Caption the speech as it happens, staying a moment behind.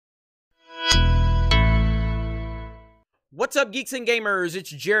What's up, geeks and gamers?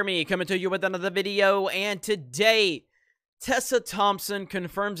 It's Jeremy coming to you with another video, and today Tessa Thompson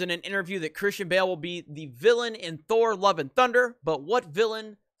confirms in an interview that Christian Bale will be the villain in Thor: Love and Thunder. But what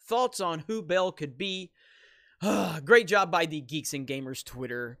villain? Thoughts on who Bale could be? Great job by the Geeks and Gamers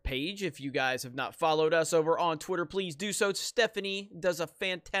Twitter page. If you guys have not followed us over on Twitter, please do so. Stephanie does a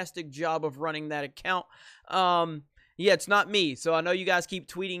fantastic job of running that account. Yeah, it's not me, so I know you guys keep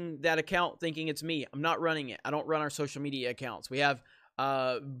tweeting that account thinking it's me. I'm not running it. I don't run our social media accounts. We have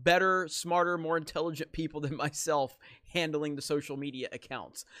better, smarter, more intelligent people than myself handling the social media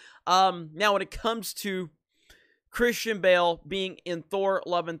accounts. Now, when it comes to Christian Bale being in Thor: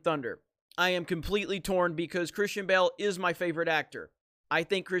 Love and Thunder, I am completely torn because Christian Bale is my favorite actor. I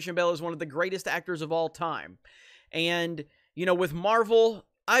think Christian Bale is one of the greatest actors of all time. And, you know, with Marvel,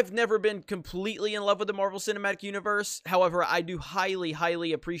 I've never been completely in love with the Marvel Cinematic Universe. However, I do highly,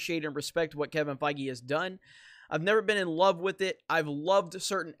 highly appreciate and respect what Kevin Feige has done. I've never been in love with it. I've loved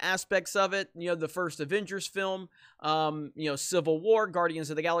certain aspects of it. You know, the first Avengers film, Civil War, Guardians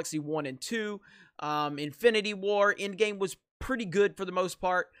of the Galaxy 1 and 2, Infinity War, Endgame was pretty good for the most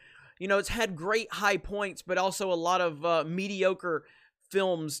part. You know, it's had great high points, but also a lot of mediocre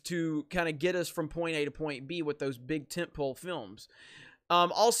films to kind of get us from point A to point B with those big tentpole films.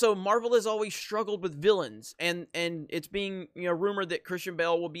 Also, Marvel has always struggled with villains, and it's being rumored that Christian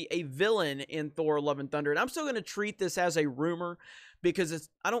Bale will be a villain in Thor: Love and Thunder. And I'm still going to treat this as a rumor because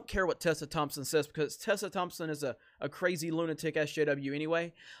I don't care what Tessa Thompson says, because Tessa Thompson is a crazy lunatic SJW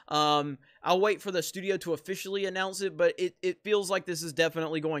anyway. I'll wait for the studio to officially announce it, but it feels like this is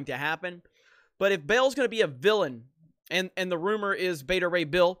definitely going to happen. But if Bale's going to be a villain, and the rumor is Beta Ray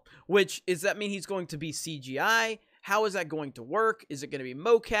Bill, which does that mean he's going to be CGI? How is that going to work? Is it going to be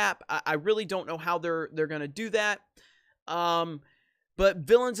mocap? I really don't know how they're going to do that. But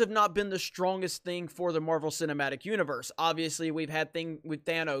villains have not been the strongest thing for the Marvel Cinematic Universe. Obviously, we've had thing with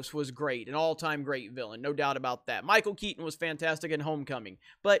Thanos was great, an all-time great villain, no doubt about that. Michael Keaton was fantastic in Homecoming,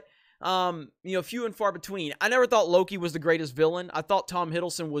 but few and far between. I never thought Loki was the greatest villain. I thought Tom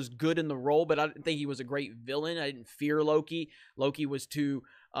Hiddleston was good in the role, but I didn't think he was a great villain. I didn't fear Loki. Loki was too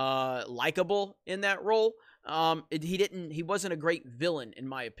likable in that role. He wasn't a great villain, in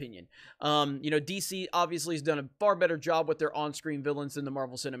my opinion. DC obviously has done a far better job with their on-screen villains than the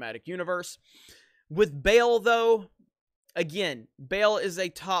Marvel Cinematic Universe. With Bale, though, again, Bale is a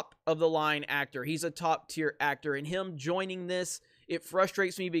top-of-the-line actor. He's a top-tier actor, and him joining this, it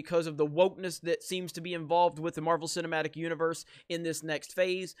frustrates me because of the wokeness that seems to be involved with the Marvel Cinematic Universe in this next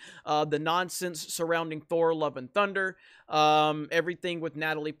phase. The nonsense surrounding Thor: Love and Thunder. Everything with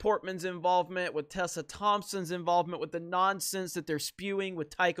Natalie Portman's involvement, with Tessa Thompson's involvement, with the nonsense that they're spewing with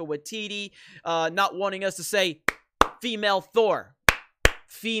Taika Waititi. Not wanting us to say, female Thor.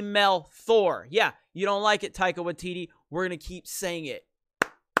 Female Thor. Yeah, you don't like it, Taika Waititi. We're going to keep saying it.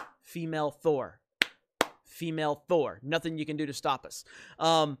 Female Thor. Female Thor. Nothing you can do to stop us.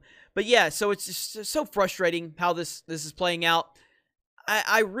 But yeah, so it's just so frustrating how this is playing out.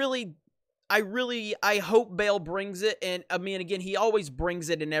 I hope Bale brings it, and I mean, again, he always brings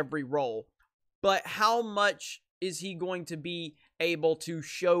it in every role. But how much is he going to be able to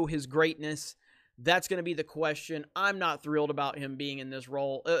show his greatness? That's going to be the question. I'm not thrilled about him being in this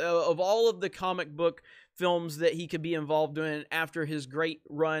role. Of all of the comic book films that he could be involved in after his great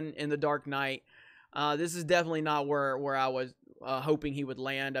run in The Dark Knight, this is definitely not where I was hoping he would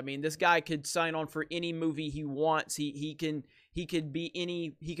land. I mean, this guy could sign on for any movie he wants. He could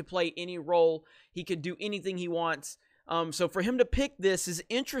play any role. He could do anything he wants. So for him to pick this is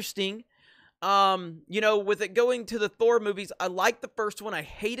interesting. With it going to the Thor movies, I liked the first one. I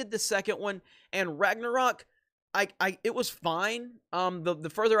hated the second one, and Ragnarok, it was fine.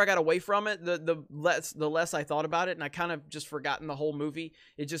 The further I got away from it, the less I thought about it, and I kind of just forgotten the whole movie.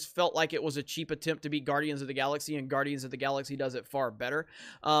 It just felt like it was a cheap attempt to be Guardians of the Galaxy, and Guardians of the Galaxy does it far better.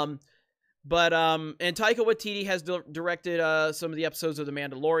 And Taika Waititi has directed some of the episodes of The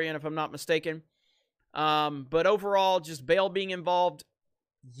Mandalorian, if I'm not mistaken. But overall, just Bale being involved,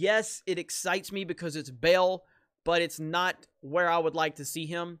 yes, it excites me because it's Bale, but it's not where I would like to see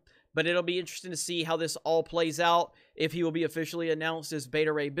him. But it'll be interesting to see how this all plays out. If he will be officially announced as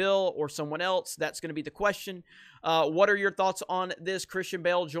Beta Ray Bill or someone else, that's going to be the question. What are your thoughts on this? Christian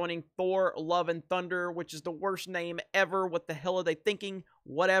Bale joining Thor: Love and Thunder, which is the worst name ever. What the hell are they thinking?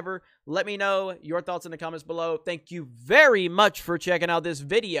 Whatever. Let me know your thoughts in the comments below. Thank you very much for checking out this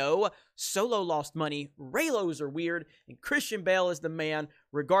video. Solo lost money. Raylos are weird. And Christian Bale is the man,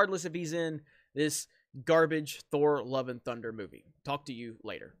 regardless if he's in this garbage Thor: Love and Thunder movie. Talk to you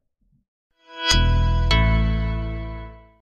later.